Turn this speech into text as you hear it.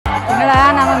என்னடா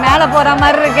நம்ம மேல போற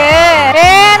மாதிரி இருக்கு.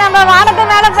 நம்ம வானத்து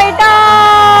மேல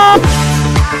போயிட்டோம்.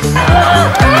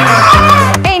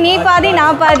 நீ பாதி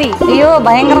நான் பாதி. ஐயோ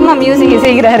பயங்கரமா மியூசிக்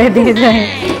இசைக்கிறாரு.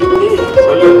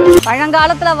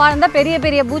 பழங்காலத்துல வாழ்ந்த பெரிய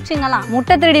பெரிய பூச்சிங்கலாம்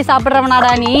முட்டை திருடி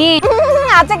சாப்பிடுறவனாடா நீ.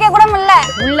 அச்சக்கே கூட இல்ல.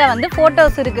 உள்ள வந்து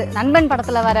போட்டோஸ் இருக்கு. நண்பன்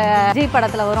படத்துல வர ஜி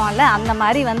படத்துல வரும்ல அந்த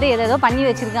மாதிரி வந்து ஏதோ பண்ணி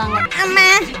வச்சிருக்காங்க. அம்மா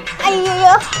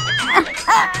ஐயோ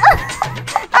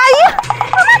ஐயோ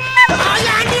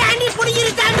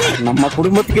நம்ம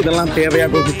குடும்பத்துக்கு இதெல்லாம் தேவையா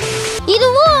போகுது.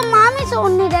 இதுவும் மாமி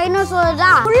சொன்ன டைனோசர்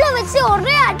தான். உள்ள வச்சு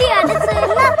ஒரே அடி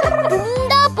அடிச்சதுன்னா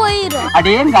குண்டா போயிடும்.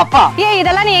 அடேங்க அப்பா.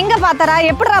 இதெல்லாம் நீ எங்க பார்த்தறா?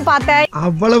 எப்படிடா பார்த்த?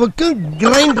 அவ்வளவுக்கு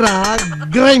கிரைண்டரா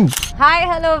கிரைண்ட். Hi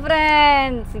hello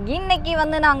friends. இன்னைக்கு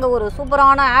வந்து நாங்க ஒரு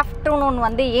சூப்பரான ஆஃப்டர்நூன்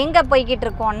வந்து எங்க போய்கிட்டு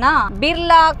இருக்கோம்னா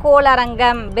பிர்லா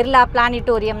கோளரங்கம், பிர்லா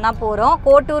பிளானட்டோரியம் தான் போறோம்.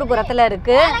 கோட்டூர்புரத்துல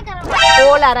இருக்கு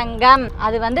கோளரங்கம்.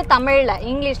 அது வந்து தமிழ்ல,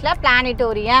 இங்கிலீஷ்ல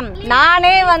பிளானட்டோரியம்.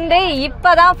 நானே வந்து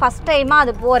இப்பதான் ஃபர்ஸ்ட் டைமா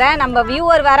அது போறேன். நம்ம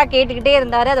வியூவர் வேற கேட்டுக்கிட்டே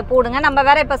இருந்தாரு அதை போடுங்க. நம்ம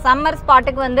வேற இப்ப சம்மர்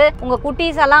ஸ்பாட்டுக்கு வந்து உங்க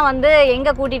குட்டீஸ் எல்லாம் வந்து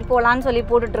எங்க கூட்டிட்டு போலான்னு சொல்லி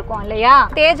போட்டுட்டு இருக்கோம் இல்லையா.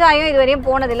 தேஜாயும் இதுவரையும்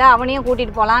போனதில்லை, அவனையும்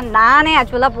கூட்டிட்டு போலாம். நானே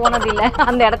ஆக்சுவலா போனதில்லை.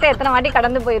 அந்த இடத்த எத்தனை வாட்டி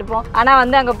கடந்து போயிருப்போம், ஆனா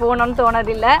வந்து அங்க போகணும்னு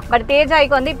தோணதில்லை. பட்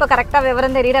தேஜாய்க்கு வந்து இப்ப கரெக்டா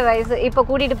விவரம் தெரியற வயசு. இப்ப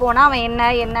கூட்டிட்டு போனா அவன்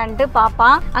என்னன்ட்டு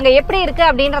பாப்பான். அங்க எப்படி இருக்கு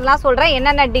அப்படின்றதெல்லாம் சொல்றேன்.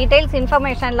 என்னென்ன டீடைல்ஸ்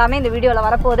இன்ஃபர்மேஷன் எல்லாமே இந்த வீடியோல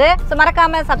வரப்போகுது.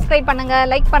 மறக்காம சப்ஸ்கிரைப் பண்ணுங்க,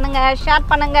 லைக் பண்ணுங்க, ஷேர்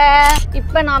பண்ணுங்க.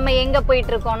 இப்ப நாம எங்க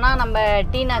போயிட்டு இருக்கோம்னா நம்ம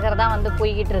டி நகர் தான் வந்து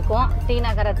போய்கிட்டு இருக்கோம். டி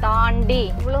நகரை தாண்டி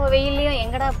இவ்வளவு வெயிலையும்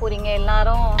எங்கடா போறீங்க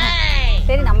எல்லாரும்?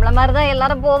 சரி நம்மள மாதிரிதான்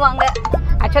எல்லாரும் போவாங்க.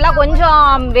 ஆக்சுவலா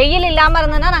கொஞ்சம் வெயில் இல்லாம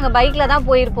இருந்ததுன்னா நாங்க பைக்ல தான்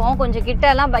போயிருப்போம். கொஞ்சம் கிட்ட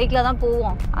எல்லாம் பைக்ல தான்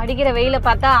போவோம். அடிக்கிற வெயில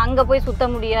பார்த்தா அங்க போய் சுத்த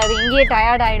முடியாது, இங்கேயே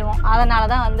டயர்ட் ஆயிடுவோம்.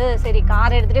 அதனாலதான் வந்து சரி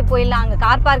கார் எடுத்துட்டு போயிடலாம். அங்க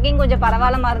கார் பார்க்கிங் கொஞ்சம்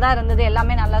பரவாயில்ல மாதிரி தான் இருந்தது,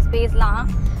 எல்லாமே நல்லா ஸ்பேஸ்லாம்,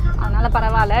 அதனால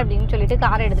பரவாயில்ல அப்படின்னு சொல்லிட்டு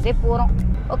கார் எடுத்துட்டே போறோம்.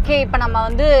 ஓகே, இப்போ நம்ம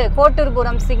வந்து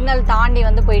கோட்டூர்புரம் சிக்னல் தாண்டி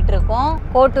வந்து போயிட்டு இருக்கோம்.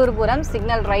 கோட்டூர்புரம்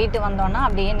சிக்னல் ரைட்டு வந்தோம்னா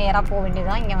அப்படியே நேராக போக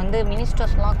வேண்டியதான். இங்கே வந்து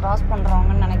மினிஸ்டர்ஸ்லாம் கிராஸ்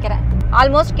பண்ணுறாங்கன்னு நினைக்கிறேன்.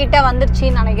 ஆல்மோஸ்ட் கிட்ட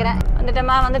வந்துருச்சுன்னு நினைக்கிறேன்.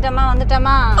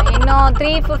 வந்துட்டோமா இன்னும்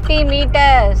 350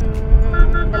 மீட்டர்ஸ்.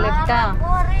 இந்த லெஃப்டா?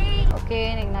 ஓகே,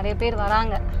 இன்னைக்கு நிறைய பேர்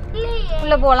வராங்க.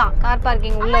 உள்ள போகலாம், கார்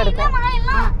பார்க்கிங் உள்ள இருக்கும்.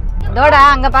 இதோட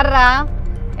அங்கே பாருடா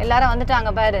எல்லாரும் வந்துட்டாங்க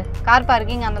பாரு. கார்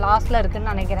பார்க்கிங் அந்த லாஸ்ட்ல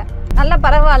இருக்குன்னு நினைக்கிறேன். நல்ல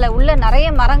பரவாயில்ல, உள்ள நிறைய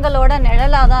மரங்களோட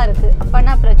நிழலா தான் இருக்கு.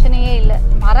 அப்பனா பிரச்சனையே இல்லை.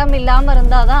 மரம் இல்லாம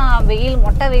இருந்தாதான் வெயில்,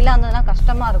 மொட்டை வெயிலா இருந்ததுன்னா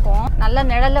கஷ்டமா இருக்கும். நல்ல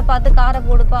நிழல பார்த்து காரை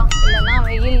போடுப்பா, இல்லைன்னா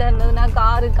வெயில்ல இருந்ததுன்னா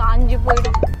காரு காஞ்சி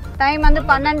போயிடும். டைம் வந்து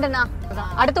 12னா.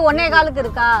 அடுத்து 1:15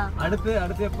 இருக்கா?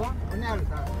 அடுத்து எப்போ?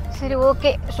 சரி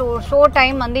ஓகே. ஷோ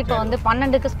டைம் வந்து இப்போ வந்து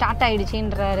 12க்கு ஸ்டார்ட்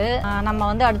ஆயிடுச்சுன்றாரு. நம்ம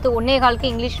வந்து அடுத்து 1:15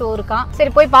 இங்கிலீஷ் ஷோ இருக்கா.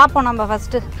 சரி போய் பார்ப்போம். நம்ம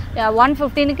ஃபர்ஸ்ட்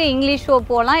 1:15க்கு இங்கிலீஷ் ஷோ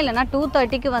போகலாம், இல்லைன்னா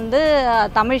 2:30க்கு வந்து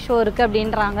தமிழ் ஷோ இருக்கு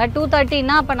அப்படின்றாங்க.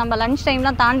 2:30னா அப்போ நம்ம லஞ்ச்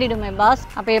டைம்லாம் தாண்டிடுமே பாஸ்.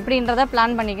 அப்போ எப்படின்றத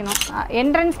பிளான் பண்ணிக்கணும்.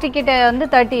 என்ட்ரன்ஸ் டிக்கெட் வந்து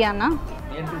 30ஆண்ணா?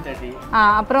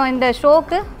 அப்புறம் இந்த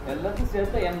ஷோக்கு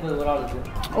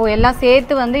எல்லாம்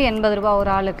சேர்த்து வந்து 80 ரூபா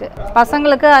ஒரு ஆளுக்கு.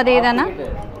 பசங்களுக்கு அதே தானே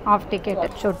ஆஃப் டிக்கெட்.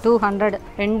 ஸோ 200.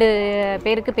 2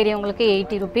 பேருக்கு பெரியவங்களுக்கு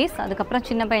 80 ருபீஸ். அதுக்கப்புறம்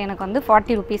சின்ன பையனுக்கு வந்து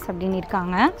 40 ருபீஸ் அப்படின்னு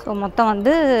இருக்காங்க. ஸோ மொத்தம்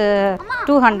வந்து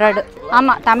 200.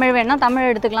 ஆமாம், தமிழ் வேணும்னா தமிழ்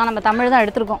எடுத்துக்கலாம். நம்ம தமிழ் தான்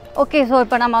எடுத்துருக்கோம். ஓகே, ஸோ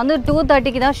இப்போ நம்ம வந்து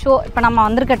 2:30க்கு தான் ஷோ. இப்போ நம்ம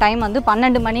வந்திருக்க டைம் வந்து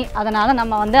 12 மணி. அதனால்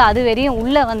நம்ம வந்து அது வரையும்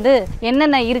உள்ளே வந்து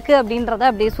என்னென்ன இருக்குது அப்படின்றத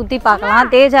அப்படியே சுற்றி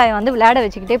பார்க்கலாம். தேஜாயை வந்து விளையாட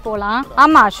வச்சுக்கிட்டே போகலாம்.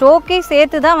 ஆமாம், ஷோக்கே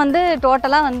சேர்த்து தான் வந்து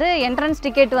டோட்டலாக வந்து என்ட்ரன்ஸ்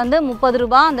டிக்கெட் வந்து 30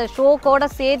 ரூபா. அந்த ஷோக்கோட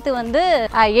சேர்த்து வந்து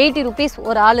 80 ருபீஸ்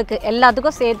ஒரு ஆளுக்கு.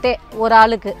 எல்லாத்துக்கும் சேர்த்தே ஒரு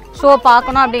ஆளுக்கு. ஷோ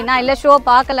பார்க்கணும் அப்படின்னா, இல்லை ஷோ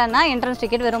பார்க்கலன்னா என்ட்ரன்ஸ்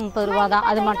டிக்கெட் வெறும் 30 ரூபா தான்.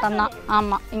 அது மட்டும்தான்.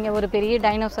 ஆமாம், இங்கே ஒரு பெரிய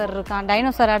டைனோசர் இருக்கான்.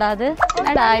 டைனோசர் ஆடாது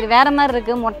என்னடா இது வேற மாதிரி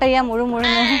இருக்கு, மொட்டையா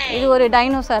முழுன்னு. இது ஒரு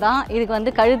டைனோசரா? இதுக்கு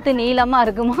வந்து கழுத்து நீளமா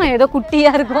இருக்குமா, ஏதோ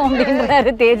குட்டியா இருக்கும்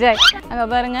அப்படின்றாரு தேஜாய். அங்கே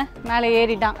பாருங்க மேலே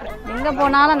ஏறிட்டான். எங்கே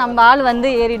போனாலும் நம்ம ஆள் வந்து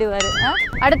ஏறிடுவார்.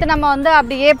 அடுத்து நம்ம வந்து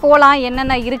அப்படியே போகலாம்,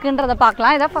 என்னென்ன இருக்குன்றதை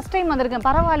பார்க்கலாம். இதான் ஃபர்ஸ்ட் டைம் வந்திருக்கேன்.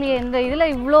 பரவாயில்லையே, இந்த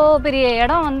இதில் இவ்வளோ பெரிய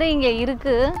இடம் வந்து இங்கே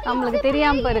இருக்குது, நம்மளுக்கு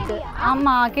தெரியாமல் இருக்கு.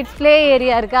 ஆமாம், கிட்ஸ் பிளே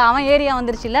ஏரியா இருக்கு. அவன் ஏரியா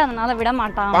வந்துருச்சுல்ல, அதனால விட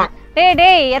மாட்டான்.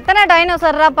 டேய் எத்தனை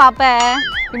டைனோசரா பாப்ப?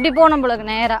 இப்படி போனோம் போல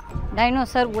நேரா.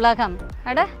 டைனோசர் உலகம்.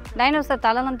 அட டைனோசர்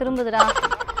தலைலாம் திரும்புதுடா.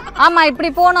 ஆமாம், இப்படி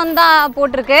போனோம் தான்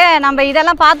போட்டிருக்கு. நம்ம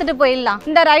இதெல்லாம் பார்த்துட்டு போயிடலாம்.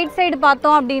 இந்த ரைட் சைடு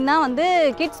பார்த்தோம் அப்படின்னா வந்து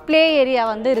கிட்ஸ் பிளே ஏரியா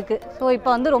வந்து இருக்கு. ஸோ இப்போ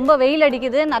வந்து ரொம்ப வெயில்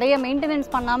அடிக்குது, நிறைய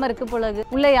மெயின்டெனன்ஸ் பண்ணாமல் இருக்கு போலது.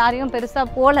 உள்ள யாரையும்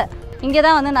பெருசாக போல. இங்கே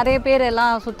தான் வந்து நிறைய பேர்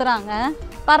எல்லாம் சுற்றுறாங்க.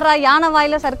 பர்றா, யானை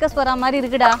வாயில சர்க்கஸ் வர மாதிரி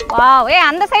இருக்குடா. வா,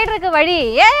 அந்த சைடு இருக்கு வழி.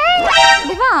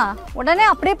 ஏவா உடனே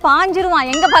அப்படியே பாஞ்சிருவான்.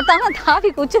 எங்க பார்த்தாலும் தாவி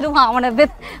குச்சிருவான். அவனை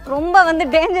ரொம்ப வந்து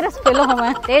டேஞ்சரஸ்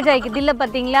பெல்லுவான். தேஜாய்க்கு தில்ல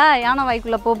பார்த்தீங்களா, யானை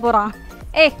வாய்க்குள்ள போறான்.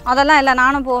 அதெல்லாம் இல்லை,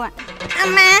 நானும் போவேன்.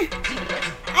 அம்மா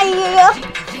ஐயோ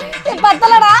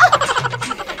பத்தலடா,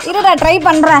 இருடா ட்ரை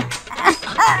பண்றேன்.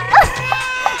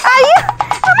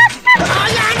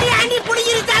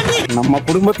 நம்ம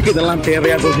குடும்பத்துக்கு இதெல்லாம்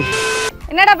தேவையா கோபி?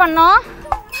 என்னடா பண்ணோம்?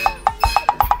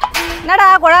 என்னடா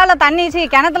குழாயில தண்ணி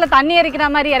கிணத்துல தண்ணி இறக்கிற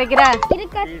மாதிரி இறக்கிற?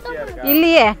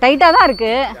 இல்லையே, டைட்டா தான்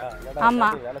இருக்கு. ஆமா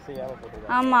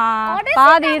ஆமா,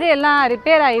 பாதி இது எல்லாம்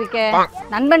ரிப்பேர் ஆயிருக்கு.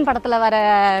 நண்பன் படத்துல வர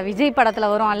விஜய் படத்துல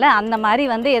வரும்ல, அந்த மாதிரி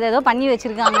வந்து ஏதோ பண்ணி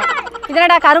வச்சிருக்காங்க.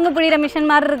 இதனடா கரும்பு பிடிக்கிற மிஷின்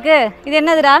மாதிரி இருக்கு. இது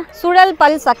என்னதுடா? சுழல்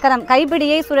பல் சக்கரம்.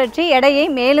 கைப்பிடியை சுழற்றி எடையை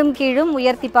மேலும் கீழும்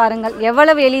உயர்த்தி பாருங்கள்,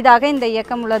 எவ்வளவு எளிதாக இந்த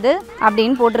இயக்கம் உள்ளது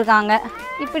அப்படின்னு போட்டிருக்காங்க.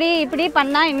 இப்படி இப்படி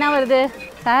பண்ணா என்ன வருது?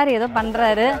 சார் ஏதோ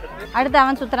பண்றாரு, அடுத்து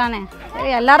அவன் சுத்துறானே.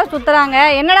 சரி, எல்லாரும் சுத்துறாங்க.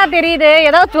 என்னடா தெரியுது?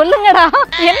 ஏதோ சொல்லுங்கடா.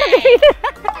 என்ன தெரியுது?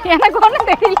 எனக்கு ஒண்ணும்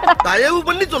தெரியல. தயவு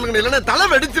பண்ணி சொல்லுங்க, இல்லைன்னா தலை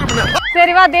வெடிச்சிருப்பேன்.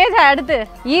 சரி வா தேஜ. அடுத்து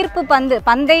ஈர்ப்பு பந்து.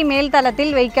 பந்தை மேல்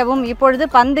தளத்தில் வைக்கவும். இப்பொழுது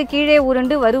பந்து கீழே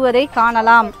உருண்டு வருவதை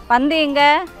காணலாம். பந்து எங்க?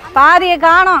 பாதியை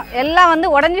காணோம், எல்லாம் வந்து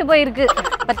உடஞ்சி போயிருக்கு.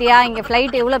 பத்தியா இங்க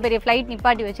ஃபிளைட், எவ்வளவு பெரிய ஃபிளைட்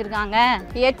நிப்பாட்டி வச்சிருக்காங்க.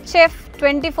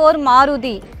 HF-24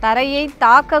 மாருதி, தரையை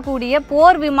தாக்கக்கூடிய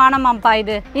போர் விமானமாம்பா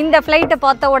இது. இந்த ஃபிளைட்டை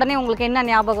பார்த்த உடனே உங்களுக்கு என்ன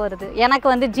ஞாபகம் வருது? எனக்கு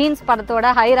வந்து ஜீன்ஸ்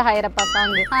படத்தோட ஹைர ஹைரப்பா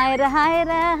சாங். ஹைர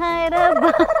ஹைர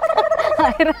ஹைரப்பா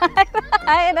ஹைர ஹைர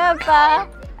ஹைரப்பா.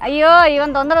 ஐயோ,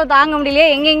 இவன் தொந்தரவு தாங்க முடியலையே,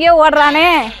 எங்கெங்கயோ ஓடுறானே.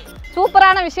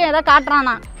 சூப்பரான விஷயம் ஏதோ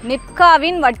காட்டுறானா.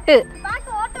 நிப்காவின் வட்டு.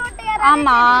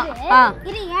 ஆமா.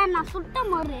 நான் சுட்ட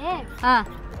மாதிரி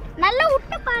நல்லா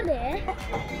விட்டு பாரு.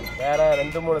 வேற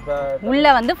 2-3 உள்ள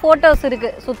வந்து போட்டோஸ் இருக்கு.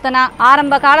 சுத்தனா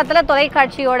ஆரம்ப காலத்துல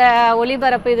தொலைக்காட்சியோட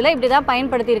ஒளிபரப்பு இதுல இப்படிதான்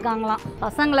பயன்படுத்தி இருக்காங்களாம்.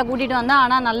 பசங்களை கூட்டிட்டு வந்தா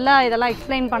ஆனா நல்லா இதெல்லாம்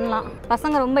எக்ஸ்பிளைன் பண்ணலாம்.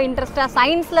 பசங்க ரொம்ப இன்ட்ரெஸ்டா,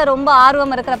 சயின்ஸ்ல ரொம்ப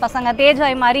ஆர்வம் இருக்கிற பசங்க,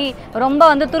 தேஜ்வாய் மாதிரி ரொம்ப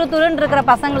வந்து துருன்னு இருக்கிற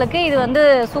பசங்களுக்கு இது வந்து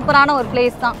சூப்பரான ஒரு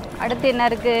பிளேஸ் தான். அடுத்து என்ன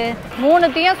இருக்கு?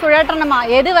 3த்தையும் சுழற்றணுமா.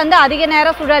 எது வந்து அதிக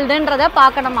நேரம் சுழலுதுன்றத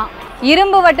பார்க்கணுமா.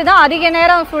 இரும்பு வட்டு தான் அதிக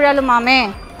நேரம் சுழலுமாமே.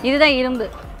 இதுதான் இரும்பு.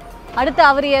 அடுத்து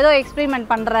அவர் ஏதோ எக்ஸ்பெரிமெண்ட்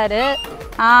பண்ணுறாரு.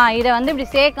 இதை வந்து இப்படி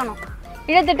சேர்க்கணும்.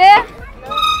 இழுத்துட்டு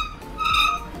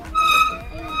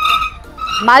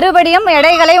மறுபடியும்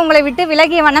எடைகளை உங்களை விட்டு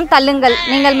விலகிய வண்ணம் தள்ளுங்கள்,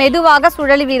 நீங்கள் மெதுவாக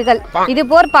சுழலுவீர்கள். இது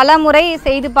போர் பல முறை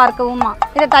செய்து பார்க்கவுமா.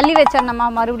 இதை தள்ளி வச்சிடணுமா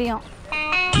மறுபடியும்.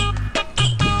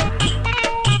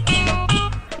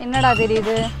 என்னடா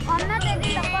தெரியுது?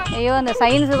 ஐயோ, அந்த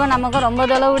சயின்ஸுக்கும் நமக்கும் ரொம்ப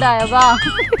தொலைவுடாயப்பா.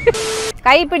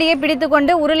 கைப்பிடியை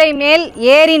பிடித்துக்கொண்டு உருளை மேல்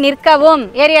ஏறி நிற்கவும்.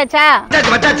 ஏறியாச்சா?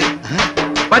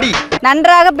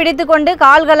 நன்றாக பிடித்துக்கொண்டு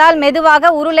கால்களால்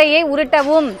மெதுவாக உருளையை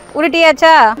உருட்டவும்.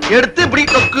 உருட்டியாச்சா? எடுத்து இப்படி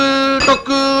டொக்கு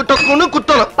டொக்கு டொக்குன்னு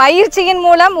குத்தணும். பயிற்சியின்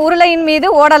மூலம் உருளையின் மீது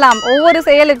ஓடலாம். ஒவ்வொரு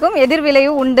செயலுக்கும்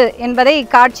எதிர்விளைவு உண்டு என்பதை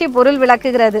இக்காட்சி பொருள்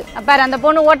விளக்குகிறது. பாரு, அந்த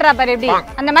பொண்ணு ஓட்டுறா பாரு எப்படி.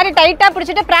 அந்த மாதிரி டைட்டா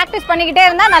பிடிச்சிட்டு பிராக்டிஸ் பண்ணிக்கிட்டே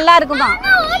இருந்தா நல்லா இருக்குமா.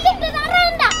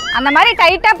 அந்த மாதிரி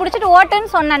டைட்டா பிடிச்சிட்டு ஓட்டுன்னு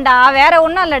சொன்னேன்டா, வேற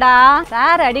ஒன்றும் இல்லடா.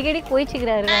 சார் அடிக்கடி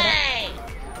கோயிச்சுக்கிறாரு வேற.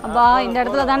 அப்பா, இந்த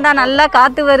இடத்துல தான்டா நல்லா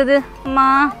காத்து வருது. அம்மா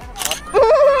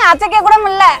அசைக்க கூட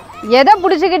முடியல. எதை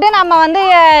பிடிச்சிக்கிட்டு நம்ம வந்து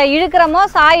இழுக்கிறோமோ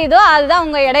சாயுதோ அதுதான்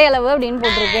உங்க இடையளவு அப்படின்னு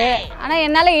போட்டிருக்கு. ஆனா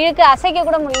என்னால இழுக்க அசைக்க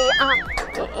கூட முடியல.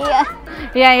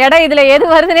 என் இடம் இதுல எது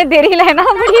வருதுன்னே தெரியல, என்ன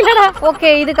முடியலடா. ஓகே,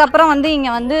 இதுக்கப்புறம் வந்து இங்க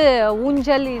வந்து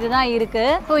ஊஞ்சல் இதுதான் இருக்கு.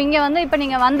 ஸோ இங்க வந்து இப்போ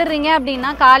நீங்க வந்துடுறீங்க அப்படின்னா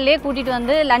காலையிலே கூட்டிட்டு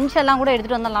வந்து லஞ்ச் எல்லாம் கூட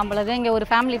எடுத்துட்டு வந்துடலாம் பொழுது. இங்க ஒரு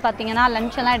ஃபேமிலி பாத்தீங்கன்னா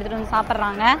லஞ்ச் எல்லாம் எடுத்துட்டு வந்து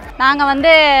சாப்பிட்றாங்க. நாங்க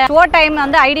வந்து ஷோ டைம்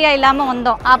வந்து ஐடியா இல்லாம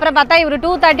வந்தோம். அப்புறம் பார்த்தா இவர்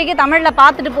 2:30க்கு தமிழ்ல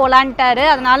பார்த்துட்டு போலான்ட்டாரு.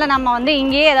 அதனால நம்ம வந்து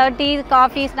இங்கேயே ஏதாவது டீ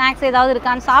காஃபி ஸ்நாக்ஸ் ஏதாவது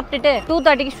இருக்கான்னு சாப்பிட்டுட்டு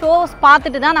 2:30க்கு ஷோஸ்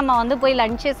பார்த்துட்டு தான் நம்ம வந்து போய்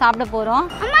லஞ்சே சாப்பிட போறோம்.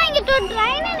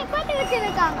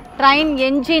 ட்ரெயின்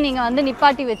என்ஜின் நீங்க வந்து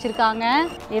நிப்பாட்டி வச்சிருக்காங்க.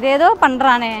 ஏதேதோ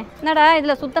பண்றானே. என்னடா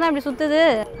இதுல சுத்தனா இப்படி சுத்துது?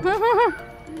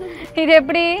 இது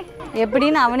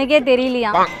எப்படின்னு அவனுக்கே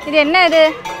தெரியலையா. இது என்ன இது?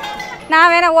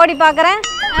 நான் வேணா ஓடி பாக்குறேன்.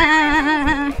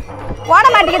 ஓட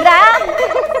மாட்டேங்குதா?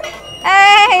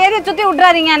 ஏறி சுத்தி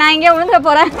விட்டுறாதீங்க, நான் இங்கே விழுந்துட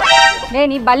போறேன். டேய்,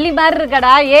 நீ பள்ளி மாதிரி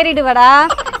இருக்கடா, ஏறிடுவடா.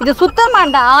 இது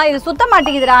சுத்தமாண்டா, இது சுத்த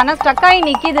மாட்டேங்குதுடா. ஆனால் ஸ்ட்ரக் ஆகி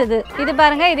நிற்கிது. இது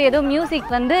பாருங்க, இது ஏதோ மியூசிக்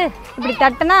வந்து இப்படி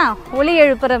தட்டுனா ஒலி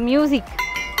எழுப்புற மியூசிக்.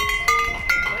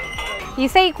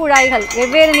 இசை குழாய்கள்.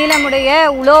 வெவ்வேறு நீளமுடைய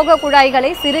உலோக குழாய்களை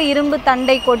சிறு இரும்பு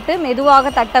தண்டை கொண்டு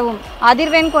மெதுவாக தட்டவும்.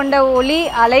 அதிர்வெண் கொண்ட ஒலி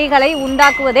அலைகளை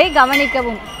உண்டாக்குவதை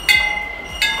கவனிக்கவும்.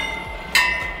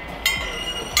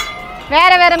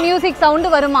 வேற வேற மியூசிக் சவுண்டு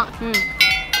வருமா?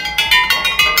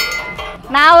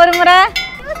 நான் ஒரு முறை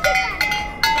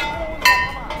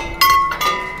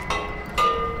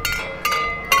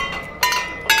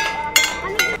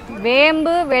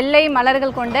வேம்பு வெள்ளை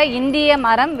மலர்கள் கொண்ட இந்திய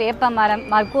மரம் வேப்ப மரம்,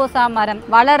 மர்கோசா மரம்.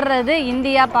 வளர்றது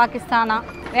இந்தியா பாகிஸ்தானா.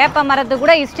 வேப்ப மரத்துக்கு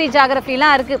கூட ஹிஸ்ட்ரி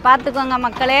ஜியாகிரஃபிலாம் இருக்கு, பார்த்துக்கோங்க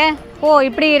மக்களே. ஓ,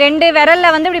 இப்படி 2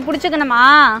 விரல்ல வந்து இப்படி பிடிச்சிக்கணுமா?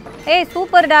 ஏய்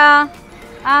சூப்பர்டா.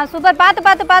 சூப்பர்.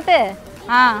 பார்த்து.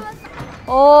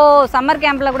 ஓ, சம்மர்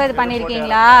கேம்பில் கூட இது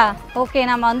பண்ணியிருக்கீங்களா? ஓகே,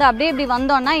 நம்ம வந்து அப்படியே இப்படி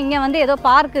வந்தோம்னா இங்கே வந்து ஏதோ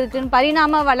பார்க் இருக்குன்னு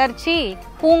பரிணாம வளர்ச்சி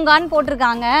பூங்கான்னு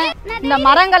போட்டிருக்காங்க. இந்த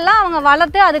மரங்கள்லாம் அவங்க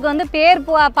வளர்த்து அதுக்கு வந்து பேர்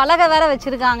பலகை வேற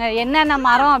வச்சிருக்காங்க, என்னென்ன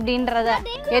மரம் அப்படின்றத.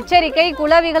 எச்சரிக்கை,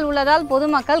 குளவிகள் உள்ளதால்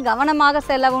பொதுமக்கள் கவனமாக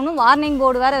செல்லவும் வார்னிங்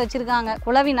போர்டு வேற வச்சிருக்காங்க.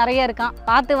 குளவி நிறைய இருக்கான்,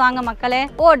 பார்த்து வாங்க மக்களே.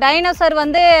 ஓ, டைனோசர்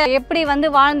வந்து எப்படி வந்து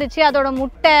வாழ்ந்துச்சு, அதோட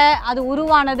முட்டை, அது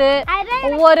உருவானது,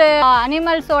 ஒவ்வொரு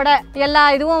அனிமல்ஸோட எல்லா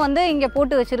இதுவும் வந்து இங்க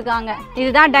போட்டு வச்சிருக்காங்க.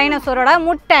 இதுதான் டைனோசரோட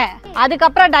முட்டை.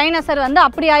 அதுக்கப்புறம் டைனோசர் வந்து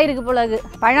அப்படி ஆயிருக்கு போலகு.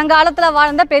 பழங்காலத்துல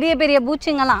வாழ்ந்த பெரிய பெரிய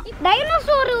பூச்சிங்கலாம்.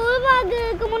 டைனோசர்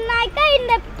உருவாகிறதுக்கு முன்னாடி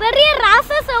இந்த பெரிய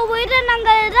ராட்சச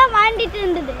உயிரினங்கள் தான் வாழ்ந்துட்டு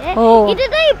இருந்தது.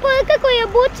 இதுதான் இப்போ இருக்கக்கூடிய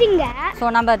பூச்சிங்க. ஸோ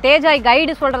நம்ம தேஜாய்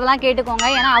கைடு சொல்றதெல்லாம் கேட்டுக்கோங்க,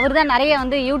 ஏன்னா அவர் தான் நிறைய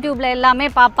வந்து யூடியூப்ல எல்லாமே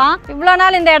பார்ப்பான். இவ்வளோ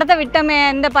நாள் இந்த இடத்த விட்டமே,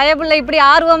 இந்த பயப்புள்ள இப்படி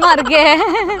ஆர்வமா இருக்கே.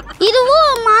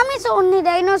 இதுவும் மாமிச ஒண்ணு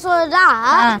டைனோசர் தான்,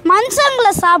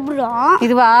 மனுஷங்களை சாப்பிடும்.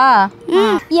 இதுவா?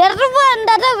 எருவா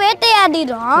இருந்தாதான்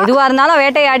வேட்டையாடிடும். இதுவா இருந்தாலும்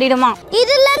வேட்டையாடிடுமா?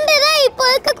 இதுல இருந்து தான் இப்போ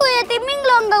இருக்கக்கூடிய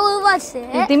திமிங்கலங்க உருவாச்சு.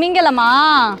 திமிங்கலமா?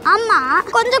 ஆமா,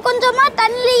 கொஞ்சம் கொஞ்சமா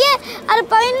தண்ணிலேயே அது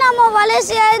பரிணாம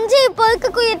வளர்ச்சி அடைஞ்சு இப்போ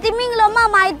இருக்கக்கூடிய திமிங்கலமா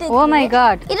மாறிட்டு. Oh my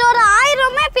God. இது ஒரு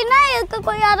 1000மே பின்னாடி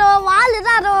இருக்கக்கூடிய அதோட வாலு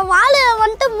தான். அதோட வாலு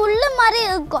வந்துட்டு முள்ளு மாதிரி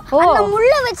இருக்கும். அந்த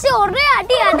முள்ளை வச்சு ஒரே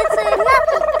அடி அடிச்சுன்னா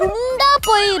துண்டா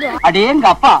போயிடும்.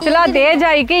 ஆக்சுவலா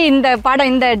தேஜாய்க்கு இந்த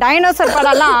படம், இந்த டைனோசர்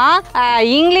படம்லாம்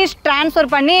இங்கிலீஷ்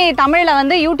டிரான்ஸ்ஃபர் பண்ணி தமிழ்ல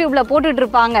வந்து யூடியூப்ல போட்டுட்டு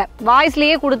இருப்பாங்க,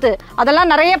 வாய்ஸ்லயே கொடுத்து.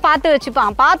 அதெல்லாம் நிறைய பார்த்து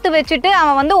வச்சுப்பான். பார்த்து வச்சுட்டு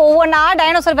அவன் வந்து ஒவ்வொன்றா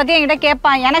டைனோசர் பத்தி என்கிட்ட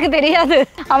கேட்பான். எனக்கு தெரியாது,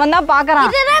 அவன் தான் பாக்குறான்.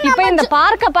 இப்ப இந்த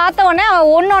பார்க்க பார்த்த உடனே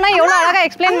அவன் ஒன்னொன்னா எவ்வளவு அழகா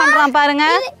எக்ஸ்பிளைன் பண்றான் பாருங்க.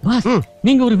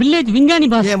 நீங்க ஒரு வில்லேஜ் விஞ்ஞானி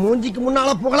பாஸ். என் மூஞ்சிக்கு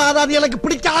முன்னால புகழாத, அது எனக்கு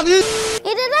பிடிக்காது.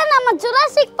 இதுதான் நம்ம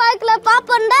ஜுராசிக் பார்க்ல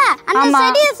பாப்போம்ல, அந்த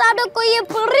செடியை சாப்பிடக்கூடிய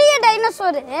பெரிய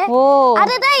டைனோசர்.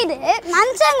 அதுதான் இது.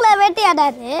 மனுஷங்களை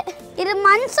வேட்டையாடாது, இது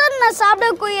மனுஷன்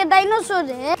சாப்பிடக்கூடிய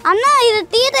டைனோசர். ஆனா இது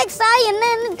டீரெக்ஸா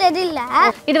என்னன்னு தெரியல.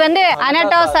 இது வந்து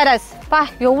அனட்டோசரஸ். பா,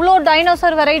 எவ்வளவு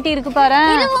டைனோசர் வெரைட்டி இருக்கு பாரு.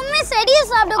 இது உண்மை செடியை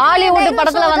சாப்பிடக்கூடிய ஹாலிவுட்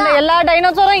படத்துல வந்த எல்லா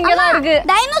டைனோசரும் இங்க தான் இருக்கு.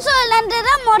 டைனோசர்ல இருந்து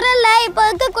தான் முதல்ல இப்ப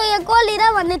இருக்கக்கூடிய கோழி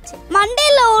தான் வந்துச்சு.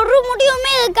 மண்டையில ஒரு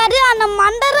முடியுமே இருக்காது, அந்த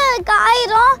மண்டரை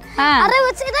ஆயிரும். அதை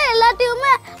வச்சுதான்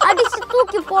எல்லாத்தையுமே அடிச்சு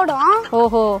தூக்கி போடும்.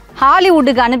 ஓஹோ,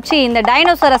 ஹாலிவுட்டுக்கு அனுப்பிச்சு இந்த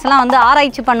டைனோசரஸ் எல்லாம் வந்து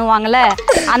ஆராய்ச்சி பண்ணுவாங்கல்ல,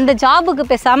 அந்த ஜாபுக்கு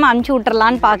பேசாம அனுப்பிச்சு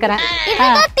விட்டுறலான்னு பாக்குறேன்.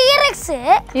 இதுதான் டீரெக்ஸ்.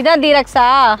 இதான் டீரெக்ஸா?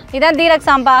 இதான்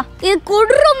டீரெக்ஸாம்பா. இது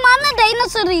கொடூரமான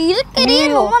டைனோசர் இருக்கிறது.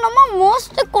 ரொம்ப ரொம்ப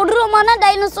மோஸ்ட் கொடூரமான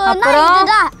டைனோசர்னா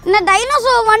இதுதான். இந்த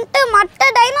டைனோசர் வந்துட்டு மற்ற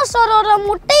டைனோசரோட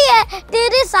முட்டையை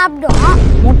திருடி சாப்பிடும்.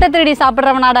 முட்டை திருடி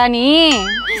சாப்பிடுறவனாடா நீ?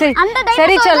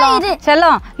 சரி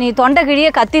செல்லம், நீ தொண்டை கிழிய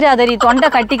கத்திராதரி, தொண்டை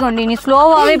கட்டிக்கொண்டு நீ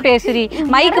ஸ்லோவாவே பேசுறி,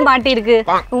 மைக்கு மாட்டிருக்கு.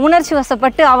 உணர்ச்சி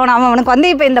வசப்பட்டு அவனுக்கு வந்து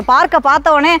இப்ப இந்த பார்க்க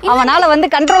பார்த்தவனே அவனால வந்து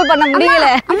கண்ட்ரோல் பண்ண முடியல.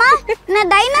 இந்த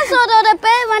டைனோசரோட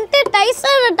பேர் வந்துட்டு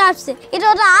டைசரோடாப்ஸ்.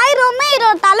 இதோட 1000மே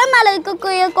இதோட தலை மேல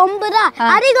இருக்கக்கூடிய கொம்பு தான்.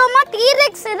 அதிகமா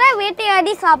டீரெக்ஸ் தான்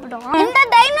வேட்டையாடி சாப்பிடும். இந்த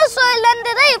டைனோசர்ல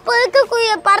இருந்து தான் இப்ப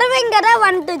இருக்கக்கூடிய பறவைங்க தான்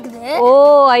வந்துட்டுக்குது. ஓ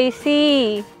ஐ சி.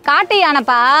 காட்டு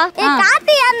யானைப்பா?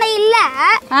 காட்டு யானை இல்ல,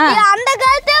 அந்த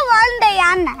காலத்துல வாழ்ந்த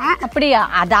யானை. அப்படியா?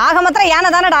 அது ஆக மாத்திரம் யானை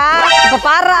தானடா. இப்ப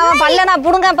பாடுறா, அவன் பல்லனா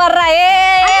புடுங்க பாடுறா.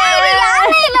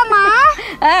 யானை இல்லம்மா,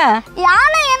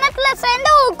 யானை இனத்துல சேர்ந்த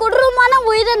ஒரு கொடூரமான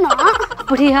உயிரினம்.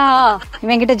 அப்படியா?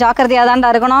 இவன் கிட்ட ஜாக்கிரதையா தான்டா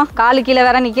இருக்கணும். காலு கீழே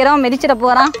வேற நிக்கிறோம், மிதிச்சிட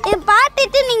போறான். இது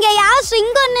பார்த்துட்டு நீங்க யார்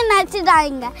சிங்கம்னு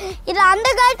நினைச்சிட்டாங்க. இது அந்த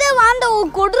காலத்துல வாழ்ந்த ஒரு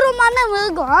கொடூரமான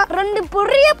மிருகம். 2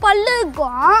 பெரிய பல்லு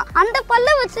இருக்கும். அந்த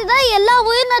பல்ல வச்சுதான் எல்லா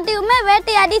உயிரினத்தையுமே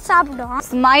வேட்டையாடி சாப்பிடும்.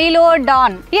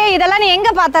 ஸ்மைலோடான். இதெல்லாம் நீ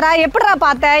எங்க பார்த்தடா? எப்படிடா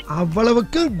பார்த்த?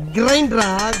 அவ்வளவுக்கு கிரைண்டரா?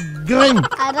 கிரைண்ட்.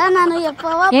 அதான் நான்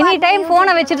எப்பவோ எனி டைம்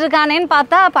போனை வச்சிட்டு இருக்கானேன்னு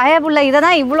பார்த்தா பயப்புள்ள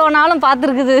இததான் இவ்வளவு நாளும்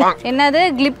பார்த்துருக்குது. என்னது?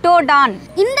 கிளிப்டோடான்.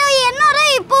 இந்த என்னோட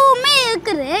இப்பவுமே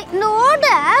இருக்குது. இந்த ஓட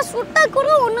சுட்ட கூட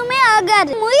ஒண்ணுமே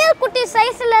ஆகாது. முயல் குட்டி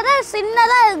சைஸ்ல தான்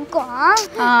சின்னதா இருக்கும்.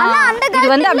 ஆனா அந்த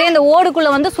இது வந்து அப்படியே இந்த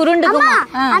ஓடுக்குள்ள வந்து சுருண்டுக்குமா?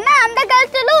 ஆனா அந்த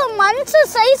காலத்துல மனுஷ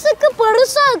சைஸ்க்கு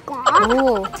பெருசா இருக்கும்.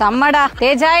 ஓ சம்மடா.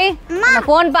 தேஜாய், அந்த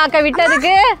போன் பார்க்க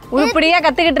விட்டதுக்கு உருப்படியா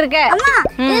கத்துக்கிட்டு இருக்க.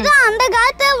 இதுதான் அந்த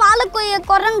காலத்துல வாழக்கூடிய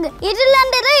குரங்கு. இதுல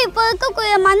இருந்து இப்ப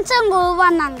இருக்கக்கூடிய மனுஷங்க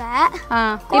உருவானாங்க.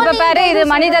 இப்ப பாரு, இது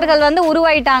மனிதர்கள் வந்து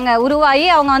உருவாயிட்டாங்க. உருவாகி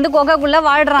அவங்க வந்து குகைக்குள்ள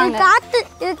வாழ்றாங்க.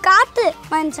 இது காத்து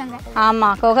மனுஷங்க. ஆமா,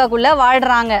 குகைக்குள்ள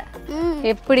வாழ்றாங்க.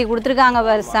 எப்படி கொடுத்துருக்காங்க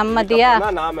பாரு, செம்மதியா.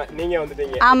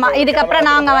 ஆமா, இதுக்கப்புறம்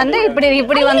நாங்க வந்து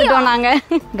இப்படி வந்துட்டோம். நாங்க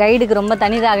கைடுக்கு ரொம்ப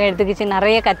தனிதாக எடுத்துக்கிச்சு,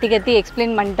 நிறைய கத்தி கத்தி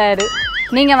எக்ஸ்பிளைன் பண்ணிட்டாரு.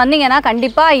 நீங்கள் வந்தீங்கன்னா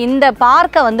கண்டிப்பாக இந்த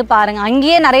பார்க்கை வந்து பாருங்கள்.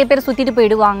 அங்கேயே நிறைய பேர் சுற்றிட்டு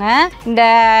போயிடுவாங்க. இந்த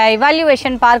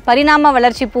இவால்யூவேஷன் பார்க் பரிணாம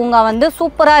வளர்ச்சி பூங்கா வந்து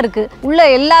சூப்பராக இருக்குது. உள்ள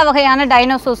எல்லா வகையான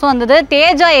டைனோசர்ஸும் வந்தது.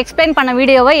 தேஜா எக்ஸ்பிளைன் பண்ண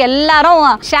வீடியோவை எல்லாரும்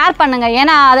ஷேர் பண்ணுங்க.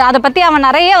 ஏன்னா அதை பற்றி அவன்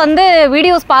நிறைய வந்து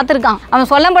வீடியோஸ் பார்த்துருக்கான்.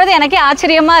 அவன் சொல்லும் பொழுது எனக்கே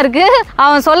ஆச்சரியமாக இருக்குது.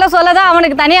 அவன் சொல்ல தான்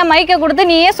அவனுக்கு தனியாக மைக்கை கொடுத்து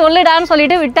நீயே சொல்லுடான்னு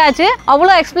சொல்லிட்டு விட்டாச்சு.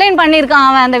 அவ்வளோ எக்ஸ்பிளைன் பண்ணியிருக்கான்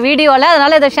அவன் அந்த வீடியோவில்.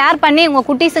 அதனால் இதை ஷேர் பண்ணி உங்கள்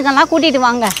குட்டீஸுக்கெல்லாம் கூட்டிகிட்டு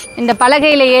வாங்க. இந்த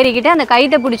பலகையில் ஏறிக்கிட்டு அந்த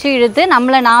கைத்தை பிடிச்சி இழுத்து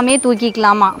நம்மளை நாமே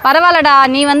தூக்கிக்கலாமா. பரவாயில்லடா,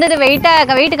 நீ வந்து இது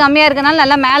வெயிட் கம்மியாக இருக்கனால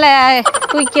நல்லா மேலே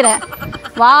தூக்கிற.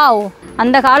 வாவ்,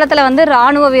 அந்த காலத்தில் வந்து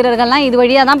ராணுவ வீரர்கள்லாம் இது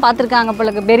வழியாக தான் பார்த்துருக்காங்க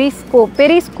போல.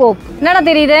 பெரிஸ்கோப் என்னடா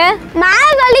தெரியுது?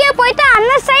 மேலே வழியாக போயிட்டு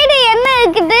அந்த சைடு என்ன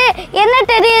இருக்குது என்ன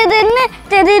தெரியுதுன்னு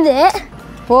தெரியுது.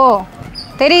 ஓ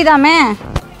தெரியுதாமே.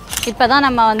 இப்போ தான்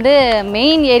நம்ம வந்து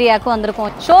மெயின் ஏரியாவுக்கு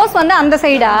வந்திருக்கோம். ஷோஸ் வந்து அந்த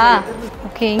சைடா?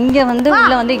 ஓகே, இங்கே வந்து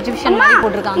உள்ள வந்து எக்ஸிபிஷன் மாதிரி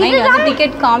போட்டிருக்காங்க. இங்கே வந்து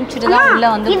டிக்கெட் காமிச்சிட்டு தான் உள்ள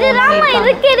வந்து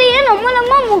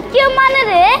ரொம்ப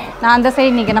முக்கியமானது. நான் அந்த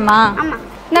சைடு நிற்கணுமா?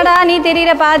 என்னடா நீ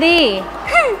தெரியுற பாதி?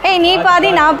 ஏய் நீ பாதி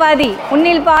நான் பாதி,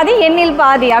 உன்னில் பாதி என்னில்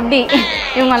பாதி அப்படி.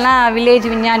 இவங்கெல்லாம் வில்லேஜ்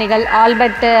விஞ்ஞானிகள்.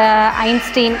 Albert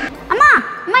Einstein. அம்மா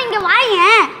அம்மா இங்கே வாங்க.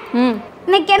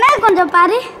 இன்னைக்கு என்ன கொஞ்சம்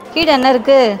பாரு. கீழே என்ன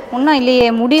இருக்கு? ஒன்றும் இல்லையே,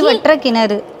 முடிவற்ற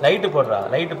கிணறு. லைட் போடுறா,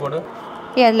 லைட் போடு.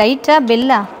 ஏ லைட்டா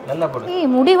பெல்லா? நல்லா போடு.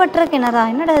 ஏய் முடிவற்ற கிணறா?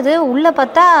 என்னடா இது? உள்ள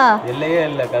பார்த்தா இல்லையே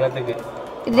இல்லை கணத்துக்கு.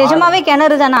 இது நிஜமாவே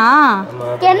கிணறு தானா?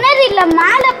 கிணறு இல்ல,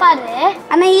 மேல பாரு.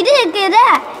 ஆனா இது இருக்குதே,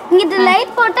 இங்க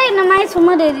லைட் போட்டா இந்த மாதிரி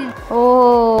சும்மா தெரியுது. ஓ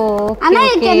ஆனா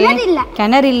இது கிணறு இல்ல.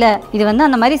 கிணறு இல்ல, இது வந்து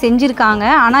அந்த மாதிரி செஞ்சிருக்காங்க.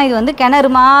 ஆனா இது வந்து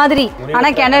கிணறு மாதிரி,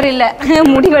 ஆனா கிணறு இல்ல.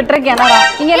 முடிவற்ற கிணறா?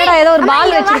 இங்க என்னடா ஏதோ ஒரு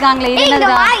பால் வச்சிருக்காங்களே, இது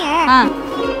என்னடா?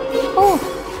 ஓ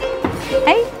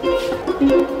ஐ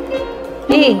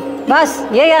ஏய் பாஸ்,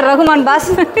 ஏஆர் ரகுமான்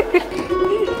பாஸ்.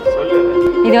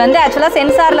 இது வந்து ஆக்சுவலாக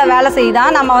சென்சாரில் வேலை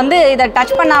செய்யுதான். நம்ம வந்து இதை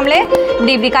டச் பண்ணாமலே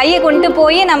இப்படி கையை கொண்டு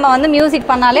போய் நம்ம வந்து மியூசிக்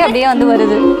பண்ணாலே அப்படியே வந்து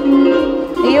வருது.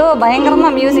 ஐயோ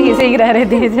பயங்கரமாக மியூசிக் இசைக்கிறாரு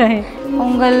தேஜாய்.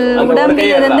 உங்கள்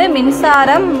உடம்பிலிருந்து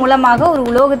மின்சாரம் மூலமாக ஒரு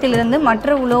உலோகத்திலிருந்து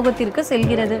மற்ற உலோகத்திற்கு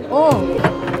செல்கிறது.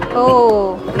 ஓ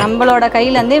நம்மளோட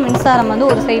கையிலேருந்தே மின்சாரம் வந்து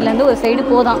ஒரு சைட்லேருந்து ஒரு சைடு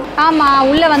போதான். ஆமாம்,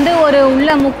 உள்ளே வந்து உள்ள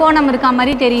முக்கோணம் இருக்கா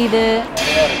மாதிரி தெரியுது.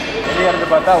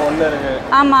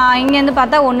 ஆமாம், இங்கேருந்து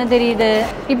பார்த்தா ஒன்று தெரியுது,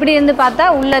 இப்படி இருந்து பார்த்தா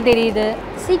உள்ள தெரியுது.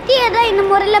 சிட்டியை தான் இந்த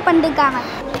முறையில் பண்ணிருக்காங்க.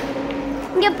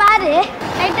 இங்கே பாரு,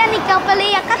 டைட்டானிக் கப்பல்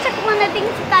எக்கச்சக்கமான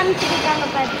திங்ஸ் காமிச்சிருக்காங்க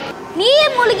பாரு. நீயே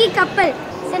மூழ்கி கப்பல்.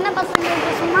 சின்ன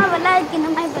பசங்களுக்கு சும்மா விளையாடுக்கு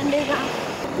இந்த மாதிரி பண்ணிருக்காங்க.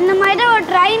 இந்த மாதிரி தான் ஒரு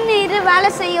ட்ரெயின் இது வேலை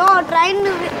செய்யும், ட்ரெயின்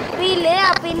வீலு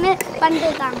அப்படின்னு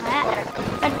பண்ணிருக்காங்க.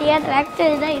 பட்டியா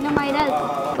டிராக்டர் தான் இந்த மாதிரி தான்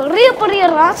இருக்கும். பெரிய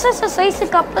ராட்சச சைஸு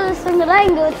கப்பல்ஸுங்க தான்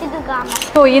இங்கே வச்சுட்டு இருக்காங்க.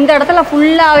 ஸோ இந்த இடத்துல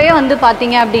ஃபுல்லாகவே வந்து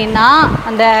பார்த்தீங்க அப்படின்னா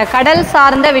அந்த கடல்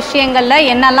சார்ந்த விஷயங்களில்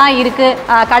என்னெல்லாம் இருக்குது,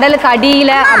 கடலுக்கு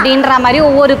அடியில் அப்படின்ற மாதிரி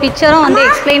ஒவ்வொரு பிக்சரும் வந்து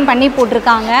எக்ஸ்பிளைன் பண்ணி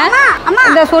போட்டிருக்காங்க.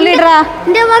 இந்த சொல்லிடுறா,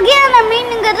 இந்த வகையான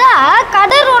மீனுங்க தான்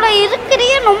கடலோட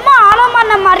இருக்கிறையே ரொம்ப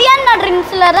ஆழமான மரியாதை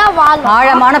ட்ரிங்க்ஸில் தான் வாழும்.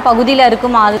 ஆழமான பகுதியில்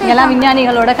இருக்குமா. அதுக்கெல்லாம்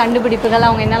விஞ்ஞானிகளோட கண்டுபிடிப்புகள்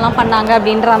அவங்க என்னெல்லாம் பண்ணாங்க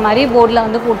அப்படின்ற மாதிரி போர்டில்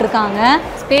வந்து போட்டிருக்காங்க.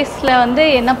 ஸ்பேஸில் வந்து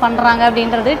என்ன பண்ணுறாங்க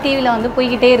அப்படின்றது டிவியில் வந்து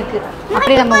போய்கிட்டே இருக்கு.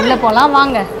 அப்படி நம்ம உள்ளே போகலாம்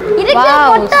வாங்க.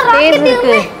 ஸ்பேஸ்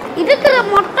இருக்கு. இருக்கிற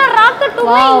மொட்டை ராக்கெட்டும்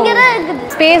இங்க தான் இருக்குது.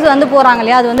 ஸ்பேஸ் வந்து போறாங்க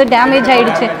இல்லையா, அது வந்து டேமேஜ்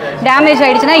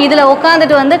ஆயிடுச்சுன்னா இதுல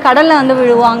உட்காந்துட்டு வந்து கடல்ல வந்து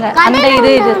விழுவாங்க. அந்த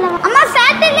இது அம்மா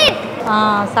சேட்டலைட்.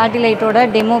 சேட்டிலைட்டோட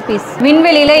demo piece.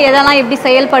 விண்வெளியில எதெல்லாம் எப்படி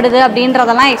செயல்படுது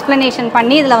அப்படின்றதெல்லாம் எக்ஸ்பிளனேஷன்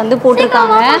பண்ணி இதுல வந்து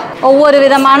போட்டிருக்காங்க. ஒவ்வொரு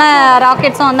விதமான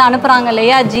ராக்கெட்ஸும் வந்து அனுப்புறாங்க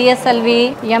இல்லையா, GSLV,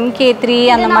 MK3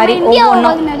 அந்த மாதிரி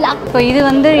ஒவ்வொன்றும். இப்போ இது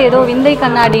வந்து ஏதோ விந்தை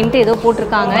கண்ணாடின்ட்டு ஏதோ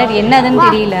போட்டிருக்காங்க. இது என்னதுன்னு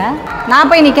தெரியல.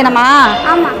 நான் போய் நிக்கணுமா?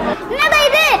 ஆமா. என்னடா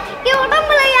இது?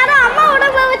 உடம்புல யாரோ அம்மா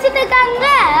உடம்புல வச்சிட்டு இருக்காங்க.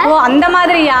 ஓ அந்த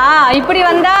மாதிரியா? இப்படி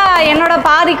வந்தா என்னோட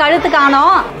பாதி கழுத்து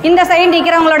காணோம், இந்த சைடு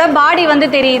நிக்கிறவங்களோட பாடி வந்து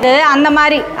தெரியுது. அந்த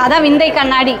மாதிரி அதான் விந்தை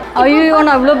கண்ணாடி. ஐயோ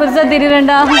நான் இவ்வளோ பெருசா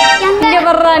தெரியுறேன்டா. இங்க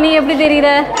வர்றா, நீ எப்படி தெரியுற?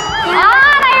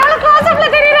 நான் எவ்வளோ க்ளோஸ்அப்ல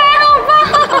தெரியுறேன்.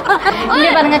 இங்க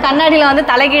பாருங்க, கண்ணாடியில வந்து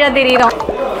தலைகீழ தெரியுறோம்.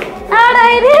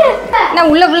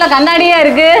 உள்ள ஃபுல்லா கண்ணாடியா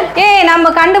இருக்கு. ஏய் நம்ம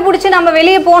கண்டுபிடிச்சு நம்ம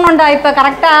வெளியே போனோம்டா இப்ப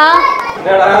கரெக்டா.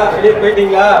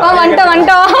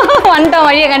 வந்துட்டோம்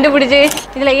வழியை கண்டுபிடிச்சு.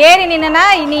 இதுல ஏறி நின்னா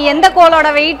நீ எந்த கோளோட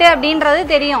வெயிட் அப்படின்றது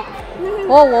தெரியும்.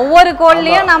 ஓ ஒவ்வொரு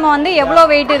கோள்லயும் நாம வந்து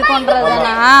எவ்வளவு வெயிட்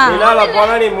இருக்கும்ன்றதுனா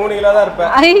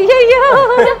ஐயோ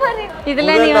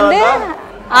இதுல நீ வந்து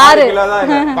 6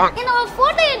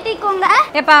 போட்டோ எடுத்துக்கோங்க.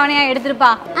 எப்ப அவனையா எடுத்துருப்பா.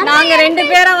 நாங்க 2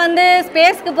 பேரும் வந்து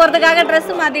ஸ்பேஸ்க்கு போறதுக்காக ட்ரெஸ்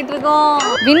மாத்திட்டு இருக்கோம்.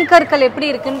 விண்கற்கள் எப்படி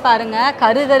இருக்குன்னு பாருங்க.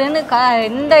 கருகருன்னு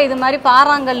எந்த இது மாதிரி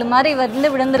பாறாங்கல் மாதிரி வந்து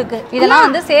விழுந்திருக்கு. இதெல்லாம்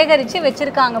வந்து சேகரிச்சு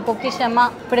வச்சிருக்காங்க பொக்கிஷமா.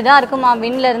 இப்படிதான் இருக்குமா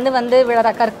விண்ல இருந்து வந்து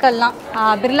விழுற கற்கள்லாம்.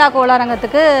 பிர்லா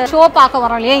கோளாரங்கத்துக்கு ஷோ பார்க்க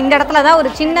வரோம் இல்லையா, இந்த இடத்துல தான்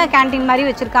ஒரு சின்ன கேண்டீன் மாதிரி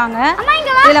வச்சிருக்காங்க.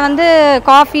 இதுல வந்து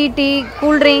காஃபி டீ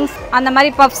கூல் ட்ரிங்க்ஸ் அந்த மாதிரி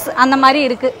பப்ஸ் அந்த மாதிரி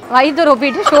இருக்கு. வயிற்று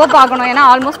ரொப்பிட்டு ஷோ பார்க்கணும் ஏன்னா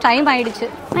ஆல்மோஸ்ட் டைம் ஆயிடுச்சு.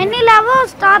 வெண்ணிலாவும்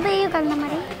ஸ்ட்ராபெரியும் கலந்த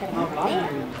மாதிரி.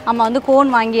 நம்ம வந்து கோன்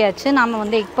வாங்கியாச்சு. நாம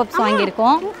வந்து எக் பப்ஸ்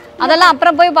வாங்கியிருக்கோம். அதெல்லாம்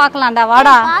அப்புறம் போய் பார்க்கலாம்டா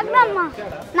வாடா.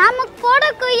 நாம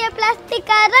போடக்கூடிய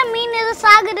பிளாஸ்டிக்காக மீன் இது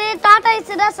சாகுது, டாடா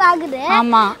ஐஸ் தான் சாகுது.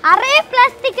 ஆமா அரே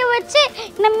பிளாஸ்டிக்கை வச்சு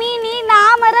இந்த மீன்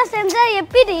நாமரா செஞ்சா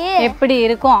எப்படி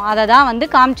இருக்கும் அதை தான் வந்து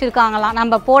காமிச்சிருக்காங்களாம்.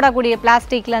 நம்ம போடக்கூடிய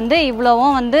பிளாஸ்டிக்ல இருந்து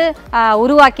இவ்வளவும் வந்து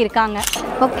உருவாக்கியிருக்காங்க.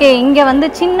 ஓகே, இங்க வந்து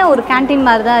சின்ன ஒரு கேண்டீன்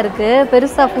மாதிரி தான் இருக்கு.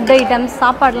 பெருசா ஃபுட் ஐட்டம்ஸ்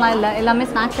சாப்பாடுலாம் இல்லை, எல்லாமே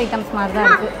ஸ்நாக்ஸ் ஐட்டம்ஸ் மாதிரி தான்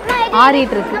இருக்கு.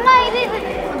 ஆறிட்டு இருக்கு.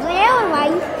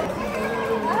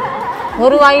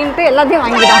 ஒரு வாயின்ட்டு எல்லாத்தையும்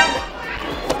வாங்கிடும்.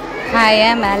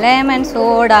 Lemon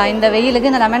soda. இந்த வெயிலுக்கு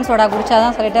இந்த லெமன் சோடா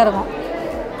குடிச்சாதான் சொல்லிட்டே இருக்கும்.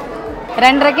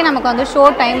 2:30க்கு நமக்கு வந்து ஷோ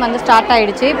டைம் வந்து ஸ்டார்ட்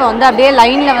ஆயிடுச்சு. இப்போ வந்து அப்படியே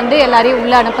லைன்ல வந்து எல்லாரையும்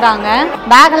உள்ள அனுப்புறாங்க.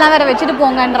 பேக் எல்லாம் வேற வச்சுட்டு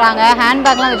போங்கன்றாங்க. ஹேண்ட்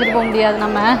பேக்லாம் வச்சுட்டு போக முடியாது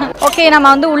நம்ம. ஓகே, நம்ம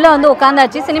வந்து உள்ள வந்து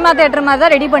உட்காந்தாச்சு. சினிமா தியேட்டர் மாதிரி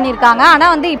தான் ரெடி பண்ணியிருக்காங்க. ஆனா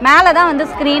வந்து மேலே தான் வந்து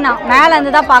ஸ்க்ரீனா மேல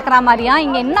இருந்து தான் பாக்குற மாதிரியா.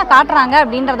 இங்க என்ன காட்டுறாங்க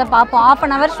அப்படின்றத பார்ப்போம்.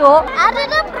 1/2 hour ஷோ.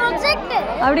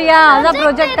 அப்படியா? அதான்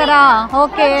ப்ரொஜெக்டரா?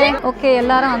 ஓகே ஓகே,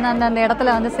 எல்லாரும் வந்து அந்த இடத்துல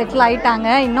வந்து செட்டில் ஆயிட்டாங்க.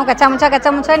 இன்னும்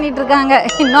கச்சாமுச்சா நீட்டு இருக்காங்க.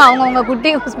 இன்னும் அவங்க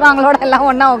குட்டி புஷ்பாங்களோட எல்லாம்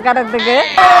ஒன்னா உட்காரத்துக்கு.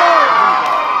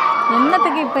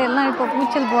 என்னத்துக்கு இப்ப எல்லாம் இப்ப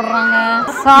கூச்சல் போடுறாங்க.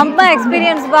 செம்ம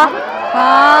எக்ஸ்பீரியன்ஸ் பா.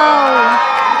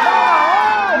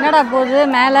 என்னடா போகுது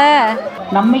மேல?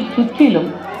 நம்மை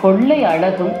சுற்றிலும் கொள்ளை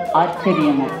அழகும்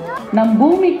ஆச்சரியமும் நம்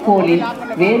பூமிக்கோளில்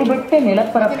வேறுபட்ட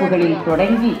நிலப்பரப்புகளில்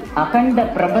தொடங்கி அகண்ட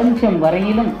பிரபஞ்சம்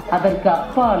வரையிலும் அதற்கு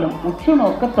அப்பாலும் உற்று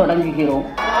நோக்க தொடங்குகிறோம்.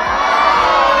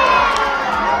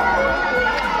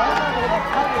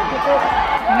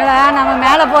 நம்ம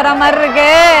மேல போற மாதிரி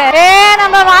இருக்கு.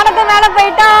 நம்ம வானத்து மேல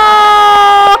போயிட்டோம்.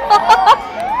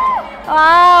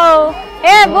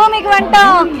 பூமிக்கு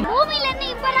வந்துட்டோம்.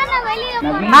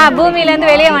 பூமியில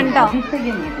இருந்து வெளியே வந்துட்டோம்.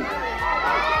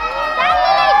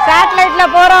 சேட்டலைட்ல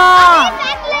போறோம்.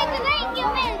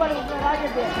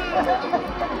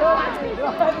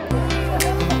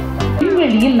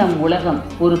 விண்வெளியில் நம் உலகம்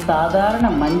ஒரு சாதாரண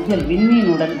மஞ்சள்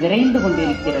விண்மீனுடன் விரைந்து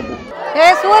கொண்டிருக்கிறது.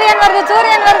 சூரியன்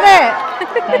வருது.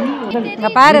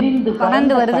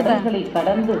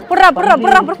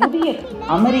 புதிய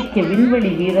அமெரிக்க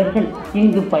விண்வெளி வீரர்கள்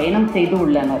இங்கு பயணம் செய்து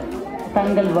உள்ளனர்.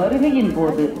 தங்கள் வருகையின்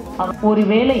போது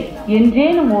ஒருவேளை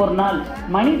என்றேனும் ஒரு நாள்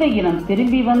மனித இனம்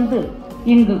திரும்பி வந்து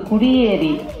இங்கு குடியேறி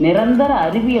நிரந்தர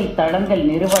அறிவியல் தளங்கள்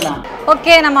நிறுவலாம்.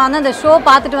 ஓகே, நம்ம வந்து அந்த ஷோ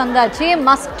பார்த்துட்டு வந்தாச்சு.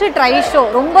 Must try show.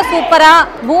 ரொம்ப சூப்பரா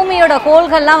பூமியோட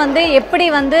கோள்கள்லாம் வந்து எப்படி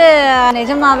வந்து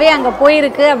நிஜமாவே அங்க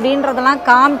போயிருக்கு அப்படின்றதெல்லாம்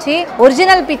காமிச்சு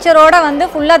ஒரிஜினல் பிக்சரோட வந்து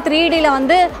ஃபுல்லா 3Dல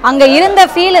வந்து அங்க இருந்த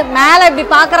ஃபீல் மேல இப்படி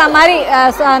பாக்குற மாதிரி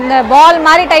அந்த பால்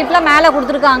மாதிரி டைப்ல மேல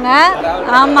கொடுத்துருக்காங்க.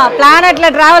 ஆமா,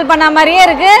 பிளானட்ல டிராவல் பண்ண மாதிரியே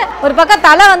இருக்கு. ஒரு பக்கம்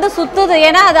தலை வந்து சுத்துது,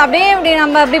 ஏன்னா அது அப்படியே இப்படி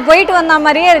நம்ம அப்படி போயிட்டு வந்த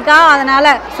மாதிரியே இருக்கா.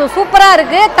 அதனால சூப்பரா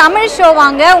இருக்கு. தமிழ் ஷோ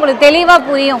வாங்க, உங்களுக்கு தெளிவா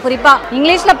புரியும். குறிப்பா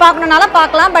இங்கிலீஷ்ல பார்க்கணும்னால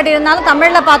பார்க்கலாம், பட் இருந்தாலும்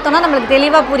தமிழ்ல பார்த்தோம்னா நம்மளுக்கு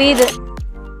தெளிவா புரியுது.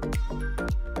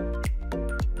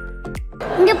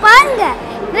 இங்க பாருங்க,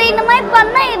 இது இந்த மாதிரி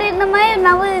பண்ணா இது இந்த மாதிரி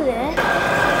நவுது.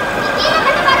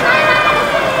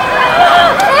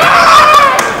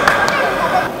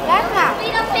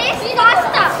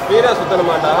 வீரா சுத்தன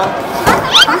மாட்டா.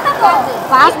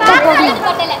 பாஸ்தா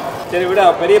போடுங்க. சரி விடு,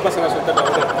 பெரிய பசங்க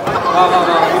சுத்தட்டும். வா வா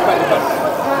வா, நிப்பாட்டு.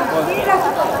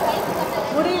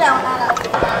 முடியல அவனால.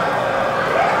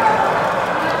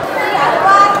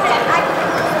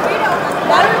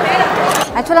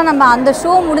 ஆக்சுவலாக நம்ம அந்த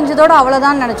ஷோ முடிஞ்சதோட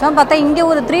அவ்வளோதான் நினச்சோம். பார்த்தா இங்கே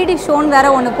ஒரு 3D ஷோன்னு வேற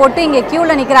ஒன்று போட்டு இங்கே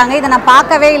க்யூவில் நிற்கிறாங்க. இதை நான்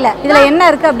பார்க்கவே இல்லை. இதில் என்ன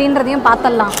இருக்குது அப்படின்றதையும்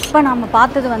பார்த்துடலாம். இப்போ நம்ம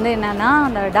பார்த்தது வந்து என்னென்னா,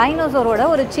 அந்த டைனோசரோட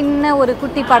ஒரு சின்ன ஒரு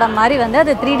குட்டி படம் மாதிரி வந்து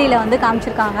அது 3Dயில் வந்து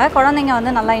காமிச்சிருக்காங்க. குழந்தைங்க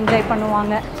வந்து நல்லா என்ஜாய்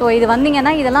பண்ணுவாங்க. ஸோ இது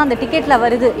வந்தீங்கன்னா இதெல்லாம் அந்த டிக்கெட்டில்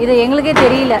வருது. இது எங்களுக்கே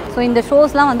தெரியல. ஸோ இந்த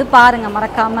ஷோஸ்லாம் வந்து பாருங்கள்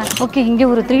மறக்காமல். ஓகே, இங்கே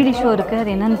ஒரு 3D ஷோ இருக்குது.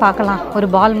 அது என்னென்னு பார்க்கலாம். ஒரு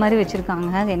பால் மாதிரி வச்சுருக்காங்க.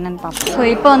 அது என்னென்னு பார்ப்போம். ஸோ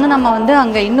இப்போ வந்து நம்ம வந்து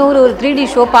அங்கே இன்னொரு 3D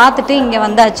ஷோ பார்த்துட்டு இங்கே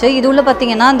வந்தாச்சு. இது உள்ள பார்த்தீங்கன்னா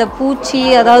அந்த பூச்சி,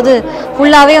 அதாவது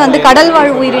ஃபுல்லாவே வந்து கடல்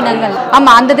வாழ் உயிரினங்கள்.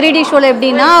 ஆமா, அந்த 3D ஷோல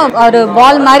எப்படின்னா ஒரு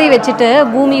பால் மாதிரி வச்சுட்டு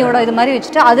பூமியோட இது மாதிரி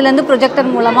வச்சுட்டு அதுல இருந்து ப்ரொஜெக்டர்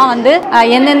மூலமா வந்து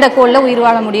எந்தெந்த கோள்ல உயிர்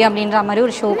வாழ முடியும் அப்படின்ற மாதிரி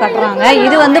ஒரு ஷோ காட்டுறாங்க.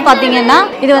 இது வந்து பாத்தீங்கன்னா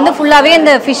இது வந்து ஃபுல்லாவே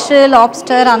இந்த ஃபிஷ்,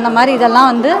 லாப்ஸ்டர் அந்த மாதிரி இதெல்லாம்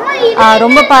வந்து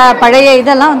ரொம்ப பழைய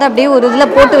இதெல்லாம் வந்து அப்படியே ஒரு இதுல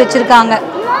போட்டு வச்சிருக்காங்க.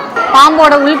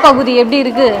 பாம்போட உள்பகுதி எப்படி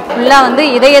இருக்கு, ஃபுல்லா வந்து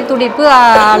இதய துடிப்பு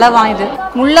அளவா. இது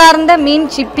முள்ளார்ந்த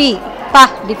மீன் சிப்பி.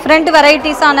 டிஃப்ரெண்ட்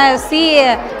வெரைட்டிஸான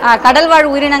கடல் வாழ்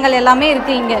உயிரினங்கள் எல்லாமே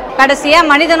இருக்கு இங்க. கடைசியா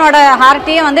மனிதனோட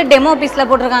ஹார்ட்டையே வந்து டெமோ பீஸ்ல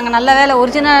போட்டிருக்காங்க. நல்ல வேலை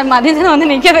ஒரிஜினல் மனிதனை வந்து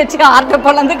நிக்க வச்சு ஹார்ட்டை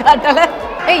பொழந்து காட்டல.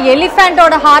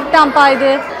 எலிஃபண்டோட ஹார்ட்டாம்பா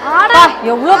இது.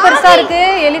 எவ்வளவு பெருசா இருக்கு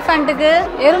எலிஃபண்ட்டுக்கு.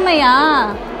 எருமையா?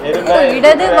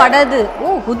 இடது வடது.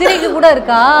 ஓ, குதிரைக்கு கூட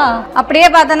இருக்கா? அப்படியே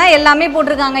பார்த்தனா எல்லாமே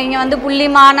போட்டிருக்காங்க. இங்க வந்து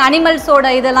புள்ளிமான் அனிமல்ஸோட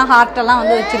இதெல்லாம் ஹார்ட் எல்லாம்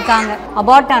வந்து வச்சிருக்காங்க.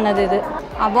 அபார்ட் ஆனது இது.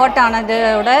 அபார்ட்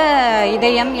ஆனதோட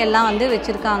இதயம் எல்லாம் வந்து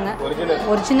வச்சிருக்காங்க.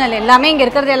 ஒரிஜினல் எல்லாமே இங்க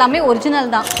இருக்கிறது எல்லாமே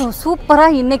ஒரிஜினல் தான். சூப்பரா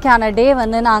இன்னைக்கான டே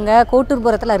வந்து நாங்க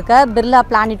கோட்டூர்புரத்துல இருக்க பிர்லா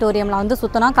பிளானிட்டோரியம்ல வந்து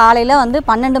சுத்தணும். காலையில வந்து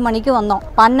 12 மணிக்கு வந்தோம்.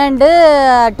 12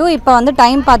 டு இப்போ வந்து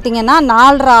டைம் பாத்தீங்கன்னா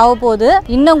 4:30 ஆக போகுது.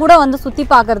 இன்னும் கூட வந்து சுத்தி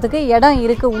பார்க்கறதுக்கு இடம்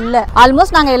இருக்கு உள்ள.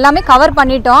 ஆல்மோஸ்ட் நாங்க எல்லாமே கவர்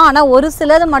பண்ணிட்டோம். ஆனா ஒரு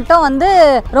சிலது மட்டும் வந்து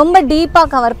ரொம்ப டீப்பா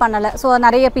கவர் பண்ணல. ஸோ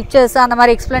நிறைய பிக்சர்ஸ் அந்த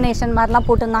மாதிரி எக்ஸ்பிளனேஷன் மாதிரிலாம்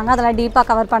போட்டிருந்தாங்க. அதெல்லாம் டீப்பா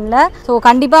கவர் பண்ணல. ஸோ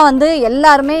கண்டிப்பா வந்து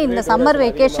எல்லாருமே இந்த சம்மர்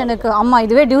வெக்கேஷனுக்கு, ஆமா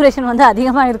இதுவே டியூரேஷன் வந்து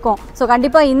அதிகமா இருக்கும். ஸோ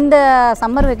கண்டிப்பா இந்த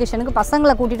சம்மர் வெக்கேஷனுக்கு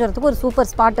பசங்களை கூட்டிட்டு வரதுக்கு ஒரு சூப்பர்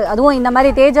ஸ்பாட். அதுவும் இந்த மாதிரி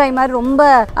தேஜாய் மாதிரி ரொம்ப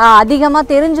அதிகமா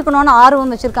தெரிஞ்சுக்கணும்னு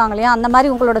ஆர்வம் வச்சிருக்காங்க இல்லையா, அந்த மாதிரி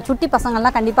உங்களோட சுட்டி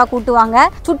பசங்கள்லாம் கண்டிப்பா கூட்டுவாங்க.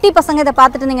 சுட்டி பசங்க இதை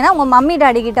பார்த்துட்டு இருந்தீங்கன்னா உங்க மம்மி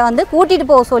டாடி கிட்ட வந்து கூட்டிட்டு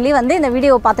போக சொல்லி வந்து இந்த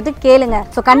வீடியோ பார்த்துட்டு கேளுங்க.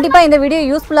 ஸோ கண்டிப்பா இந்த வீடியோ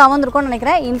யூஸ்ஃபுல்லாகவும் இருக்கும்னு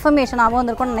நினைக்கிறேன், இன்ஃபர்மேஷனாகவும்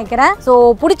இருக்கும்னு நினைக்கிறேன். ஸோ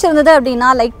பிடிச்சிருந்தது அப்படின்னா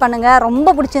லைக் பண்ணுங்க,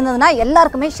 ரொம்ப பிடிச்சிருந்ததுன்னா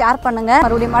எல்லாருக்குமே ஷேர் பண்ணுங்க.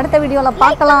 மறுபடியும் அடுத்த வீடியோல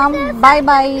பார்க்கலாம். பாய்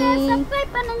பாய்.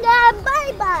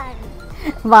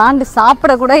 வாண்டு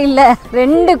சாப்பிட கூட இல்லை,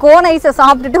 2 கோன் ஐஸை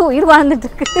சாப்பிட்டுட்டு உயிர் வாழ்ந்துட்டு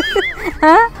இருக்கு.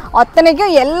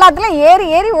 அத்தனைக்கும் எல்லாத்துலயும் ஏறி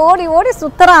ஏறி ஓடி ஓடி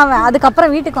சுத்துறான்.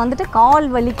 அதுக்கப்புறம் வீட்டுக்கு வந்துட்டு கால்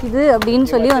வலிக்குது அப்படின்னு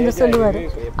சொல்லி வந்து சொல்லுவாரு.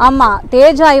 ஆமா,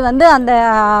 தேஜாய் வந்து அந்த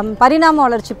பரிணாம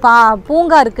வளர்ச்சி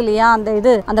பூங்கா இருக்கு இல்லையா,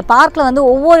 அந்த பார்க்ல வந்து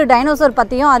ஒவ்வொரு டைனோசர்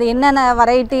பத்தியும் அது என்னென்ன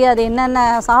வெரைட்டி, அது என்னென்ன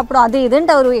சாப்பிடும், அது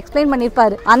இதுன்ட்டு அவர் எக்ஸ்பிளைன்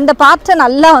பண்ணியிருப்பாரு. அந்த பார்ட்டை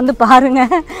நல்லா வந்து பாருங்க,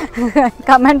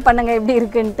 கமெண்ட் பண்ணுங்க எப்படி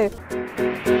இருக்குன்ட்டு.